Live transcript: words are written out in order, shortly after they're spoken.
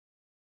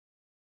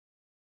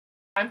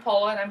I'm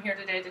Paula, and I'm here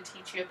today to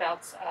teach you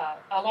about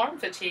alarm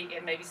fatigue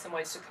and maybe some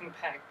ways to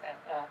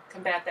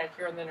combat that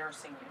here in the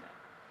nursing unit.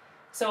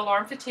 So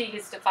alarm fatigue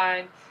is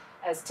defined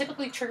as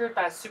typically triggered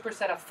by a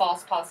superset of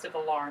false positive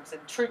alarms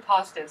and true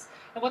positives.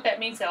 And what that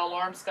means is that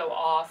alarms go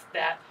off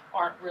that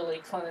aren't really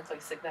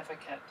clinically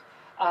significant.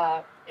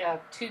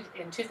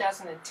 In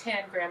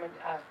 2010, Graham and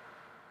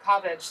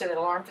Kovach said that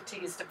alarm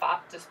fatigue is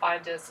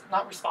defined as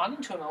not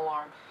responding to an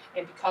alarm,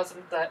 and because of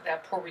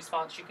that poor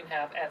response, you can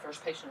have adverse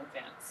patient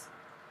events.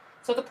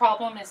 So the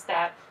problem is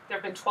that there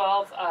have been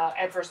 12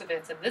 adverse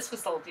events in this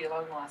facility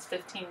alone in the last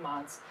 15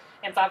 months,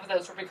 and 5 of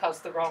those were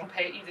because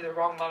either the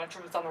wrong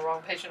monitor was on the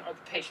wrong patient or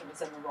the patient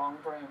was in the wrong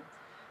room.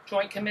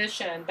 Joint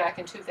Commission back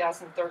in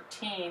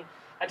 2013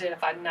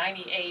 identified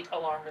 98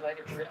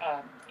 alarm-related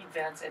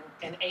events,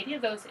 and 80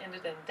 of those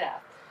ended in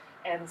death.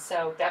 And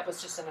so that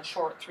was just in a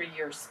short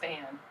 3-year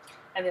span.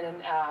 And then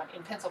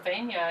in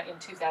Pennsylvania in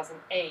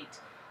 2008,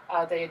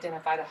 they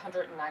identified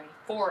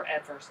 194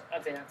 adverse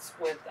events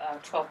with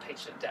 12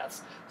 patient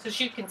deaths. So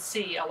as you can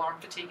see, alarm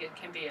fatigue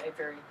can be a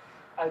very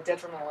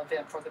detrimental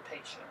event for the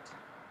patient.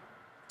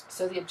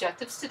 So the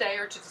objectives today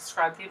are to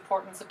describe the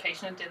importance of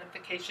patient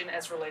identification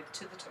as related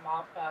to the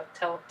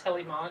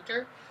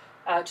telemonitor,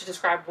 to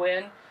describe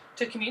when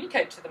to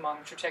communicate to the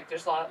monitor tech.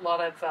 There's a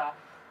lot of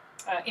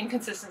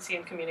inconsistency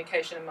in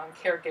communication among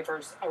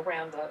caregivers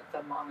around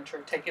the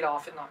monitor. Take it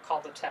off and not call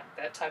the tech,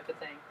 that type of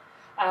thing.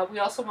 We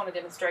also want to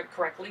demonstrate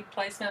correct lead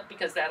placement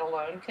because that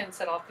alone can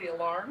set off the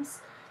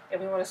alarms.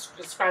 And we want to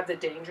describe the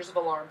dangers of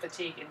alarm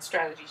fatigue and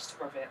strategies to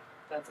prevent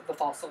the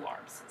false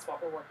alarms. That's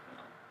what we're working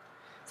on.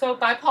 So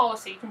by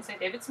policy from St.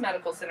 David's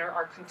Medical Center,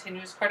 our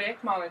continuous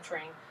cardiac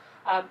monitoring,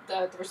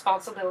 the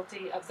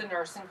responsibility of the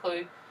nurse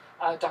include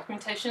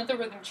documentation of the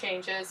rhythm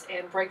changes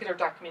and regular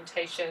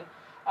documentation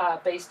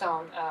based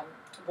on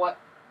what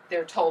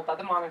they're told by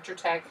the monitor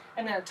tech,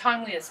 and then a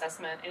timely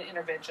assessment and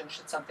intervention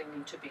should something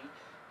need to be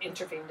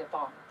intervened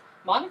upon.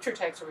 Monitor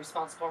techs are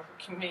responsible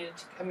for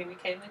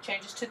communicating the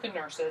changes to the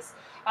nurses,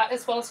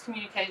 as well as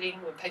communicating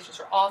when patients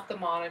are off the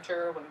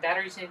monitor, when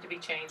batteries need to be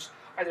changed,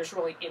 or there's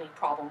really any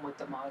problem with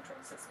the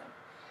monitoring system.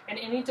 And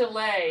any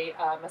delay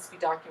must be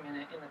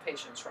documented in the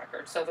patient's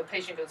record. So if a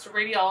patient goes to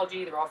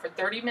radiology, they're off for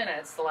 30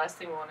 minutes, the last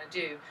thing we want to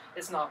do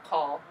is not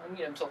call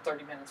until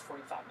 30 minutes,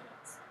 45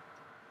 minutes.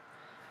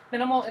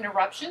 Minimal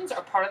interruptions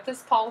are part of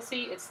this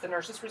policy. It's the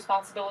nurse's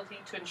responsibility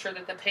to ensure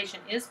that the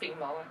patient is being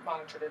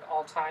monitored at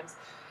all times,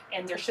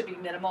 and there should be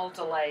minimal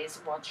delays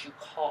once you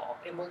call.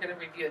 And we're going to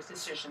review a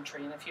decision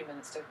tree in a few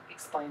minutes to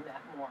explain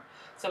that more.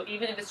 So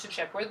even if it's to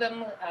check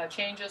rhythm,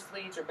 changes,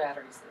 leads, or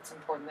batteries, it's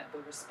important that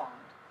we respond.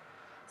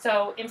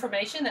 So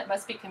information that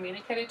must be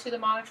communicated to the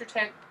monitor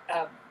tech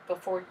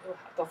before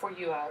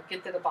you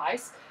get the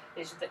device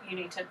is that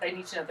they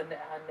need to know the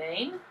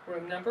name,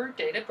 room number,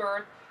 date of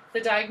birth, the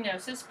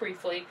diagnosis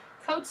briefly,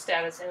 code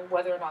status, and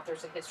whether or not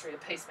there's a history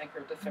of pacemaker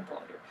or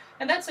defibrillator.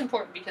 And that's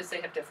important because they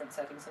have different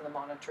settings in the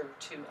monitor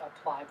to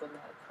apply when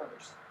that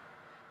occurs.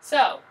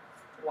 So,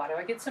 why do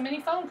I get so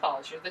many phone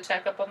calls? You're the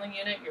tech up on the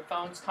unit, your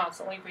phone's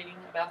constantly reading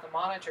about the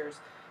monitors.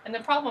 And the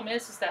problem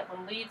is that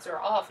when leads are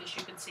off, as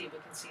you can see, we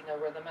can see no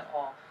rhythm at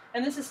all.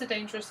 And this is a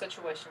dangerous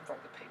situation for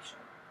the patient.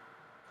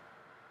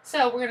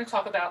 So we're going to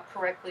talk about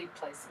correct lead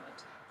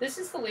placement. This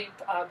is the lead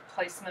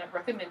placement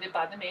recommended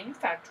by the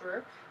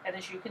manufacturer, and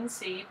as you can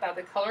see by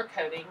the color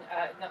coding,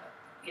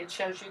 it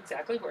shows you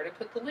exactly where to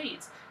put the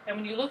leads. And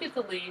when you look at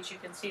the leads, you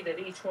can see that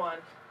each one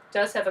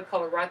does have a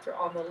color right there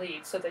on the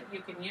lead, so that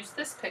you can use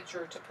this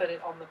picture to put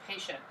it on the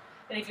patient.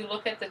 And if you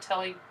look at the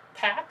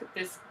tele-pack,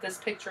 this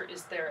picture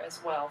is there as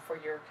well for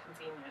your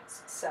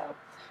convenience. So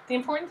the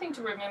important thing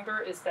to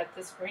remember is that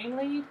this green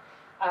lead,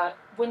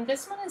 when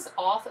this one is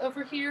off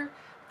over here,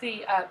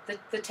 the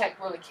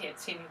tech really can't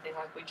see anything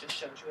like we just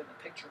showed you in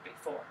the picture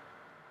before.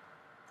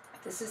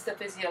 This is the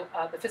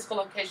physical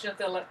location of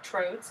the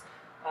electrodes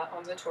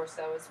on the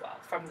torso as well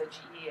from the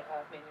GE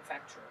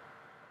manufacturer.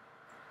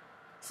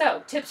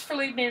 So, tips for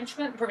lead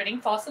management and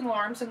preventing false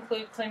alarms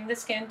include cleaning the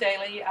skin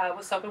daily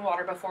with soap and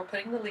water before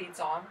putting the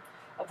leads on.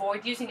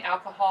 Avoid using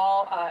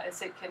alcohol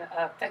as it can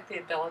affect the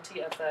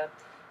ability of the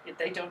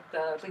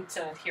leads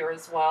don't adhere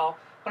as well.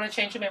 Want to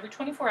change them every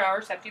 24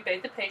 hours after you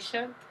bathe the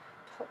patient.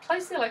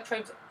 Place the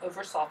electrodes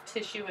over soft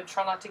tissue and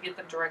try not to get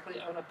them directly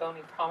on a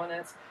bony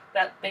prominence.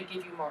 That may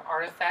give you more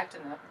artifact,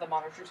 and the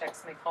monitor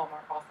techs may call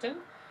more often.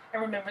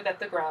 And remember that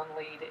the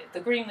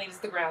green lead is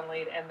the ground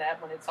lead, and that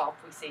when it's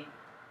off, we see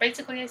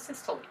basically a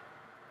systole.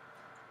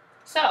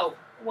 So,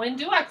 when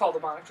do I call the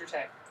monitor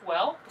tech?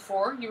 Well,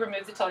 before you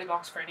remove the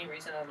telebox for any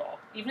reason at all.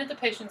 Even if the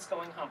patient's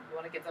going home, you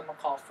want to give them a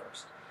call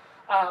first.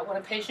 When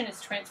a patient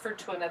is transferred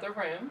to another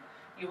room,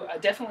 you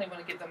definitely want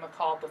to give them a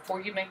call before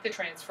you make the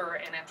transfer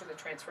and after the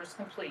transfer is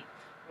complete.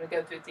 I'm going to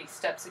go through these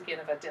steps again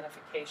of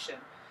identification.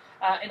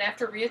 And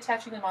after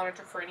reattaching the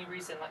monitor for any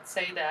reason, let's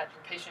say that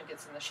your patient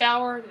gets in the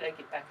shower, they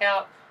get back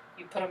out,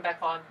 you put them back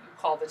on, you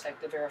call the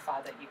tech to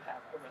verify that you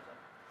have a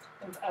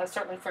rhythm. And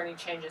certainly for any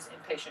changes in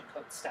patient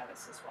code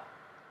status as well.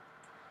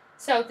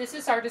 So this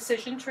is our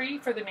decision tree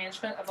for the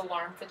management of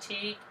alarm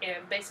fatigue,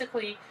 and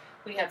basically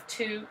we have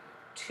two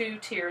 2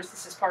 tiers.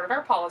 This is part of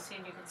our policy,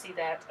 and you can see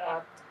that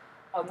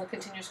on the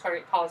continuous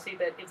cardiac policy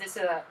that if this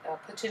is a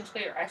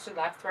potentially or actually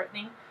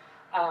life-threatening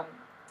um,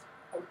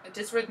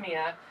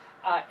 dysrhythmia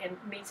and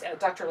meets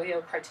Dr.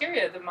 Leo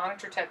criteria, the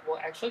monitor tech will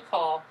actually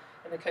call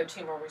and the code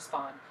team will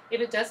respond.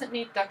 If it doesn't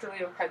meet Dr.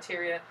 Leo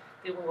criteria,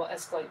 then we will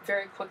escalate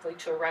very quickly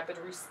to a rapid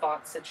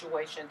response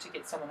situation to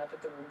get someone up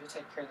at the room to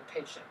take care of the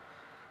patient.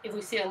 If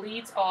we see a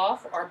leads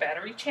off or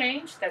battery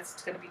change,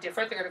 that's going to be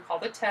different. They're going to call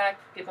the tech,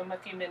 give them a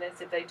few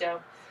minutes. If they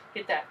don't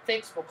get that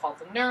fixed, we'll call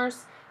the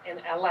nurse, and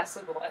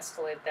lastly, we'll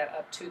escalate that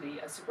up to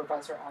the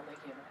supervisor on the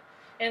unit.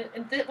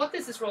 And what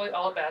this is really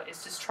all about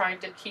is just trying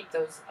to keep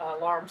those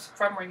alarms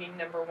from ringing,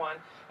 number one,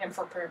 and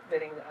for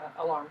preventing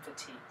alarm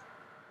fatigue.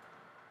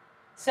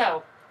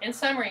 So, in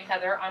summary,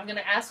 Heather, I'm going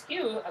to ask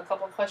you a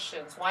couple of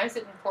questions. Why is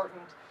it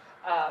important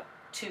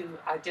to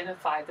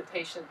identify the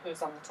patient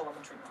who's on the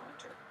telemetry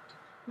monitor?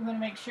 We want to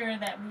make sure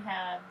that we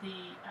have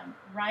the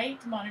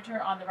right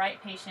monitor on the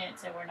right patient,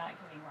 so we're not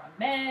giving wrong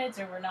meds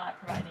or we're not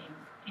providing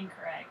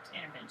incorrect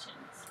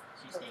interventions,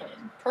 as you stated.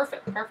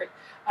 Perfect.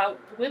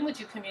 When would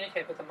you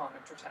communicate with the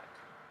monitor tech?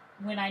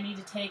 When I need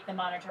to take the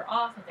monitor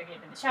off, if they're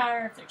getting in the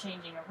shower, if they're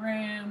changing a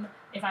room,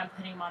 if I'm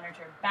putting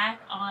monitor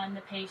back on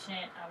the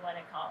patient, I want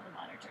to call the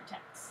monitor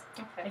techs.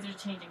 Okay. If they're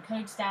changing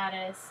code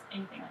status,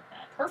 anything like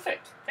that.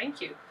 Perfect.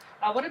 Thank you.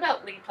 What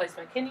about lead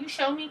placement? Can you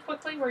show me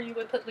quickly where you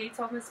would put leads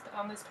on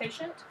this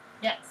patient?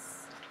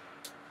 Yes.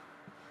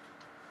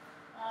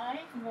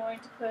 I'm going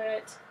to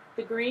put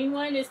the green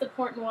one is the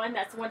important one.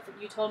 That's the one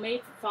that you told me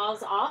if it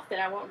falls off that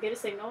I won't get a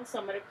signal. So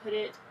I'm going to put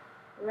it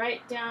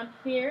right down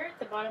here at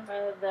the bottom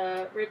of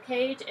the rib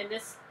cage, and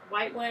this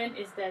white one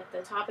is at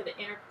the top of the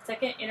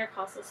second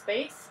intercostal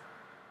space.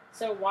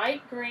 So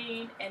white,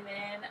 green, and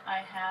then I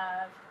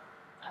have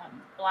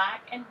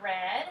black and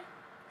red.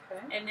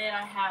 Okay. And then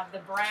I have the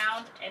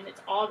brown, and it's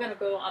all going to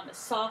go on the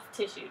soft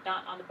tissue,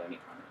 not on the bony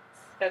prominence.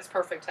 That's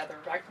perfect, Heather.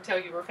 I can tell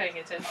you were paying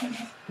attention.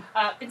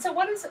 And so,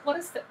 what is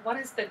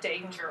the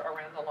danger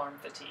around alarm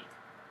fatigue?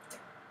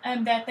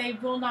 That they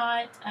will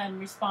not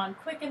respond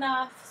quick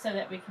enough so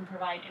that we can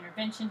provide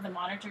intervention. The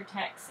monitor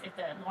techs, if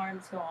the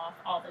alarms go off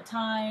all the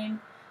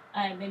time,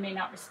 they may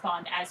not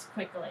respond as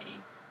quickly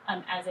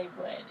as they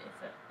would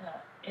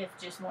if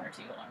just 1 or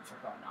 2 alarms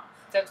were going off.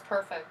 That's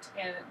perfect.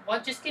 And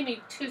just give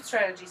me 2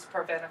 strategies to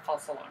prevent a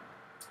false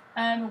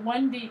alarm.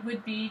 One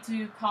would be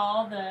to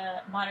call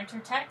the monitor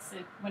techs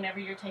whenever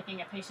you're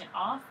taking a patient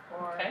off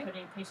or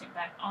putting a patient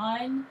back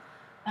on,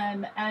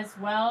 as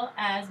well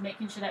as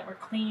making sure that we're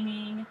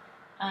cleaning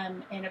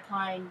and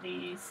applying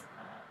these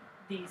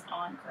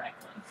on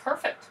correctly.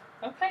 Perfect.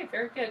 Okay,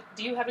 very good.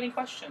 Do you have any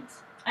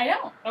questions? I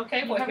don't.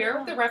 Okay, well, here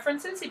are the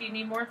references if you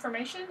need more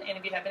information, and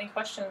if you have any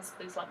questions,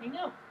 please let me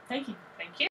know. Thank you. Thank you.